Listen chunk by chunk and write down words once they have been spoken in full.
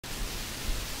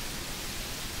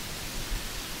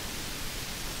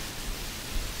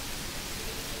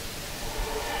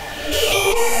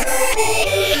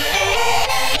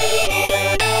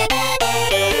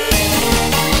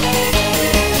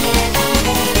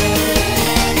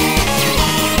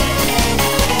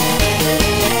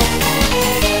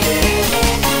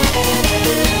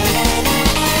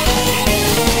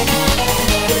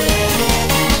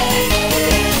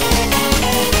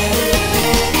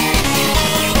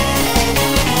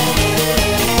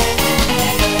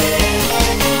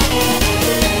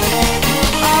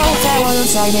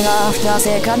shining off the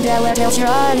second day where tells your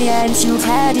audience you've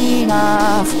had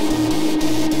enough.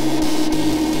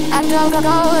 And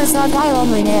alcohol is not my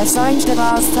loneliness, orange the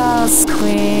Boston's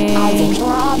queen. I think your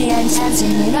audience has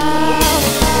seen enough.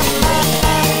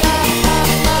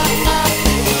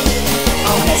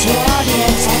 Oh yes, your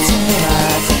audience has seen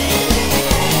enough.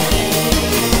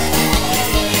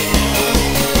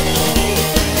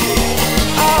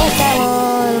 Oh, the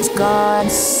world's gone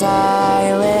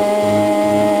silent.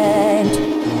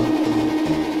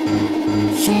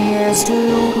 Cheers to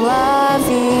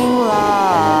loving life.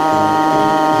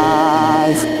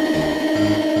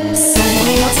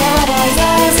 Simply a terrible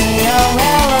daisy, oh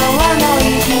well, oh no,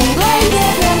 you can blame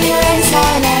it from your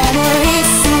inside memories.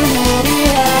 Soon you'll be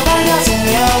abandoned,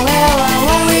 oh well,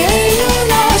 oh really, you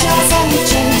know just how it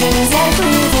changes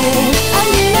everything. And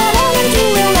you know that you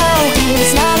will know,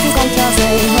 it's not as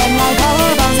confusing when my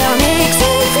collarbones are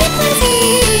mixing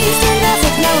frequencies. Turn off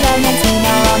with no dimension,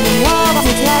 now on the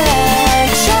opposite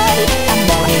direction. And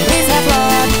now here is the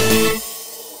flood.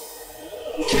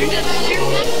 Turn the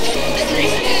volume up, the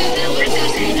place is the word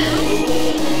does it now.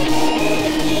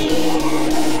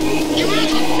 You are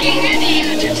talking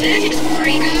idiot, that is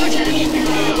pouring out of your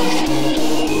mouth.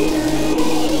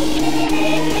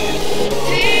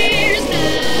 There's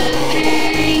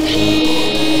nothing here.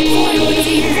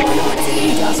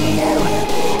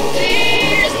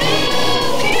 There's nothing.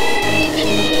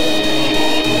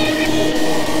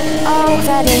 Oh,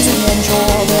 that isn't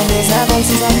control, there is a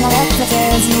voices and not the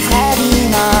fears you've had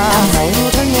enough. And I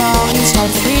will turn you on, you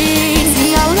start to be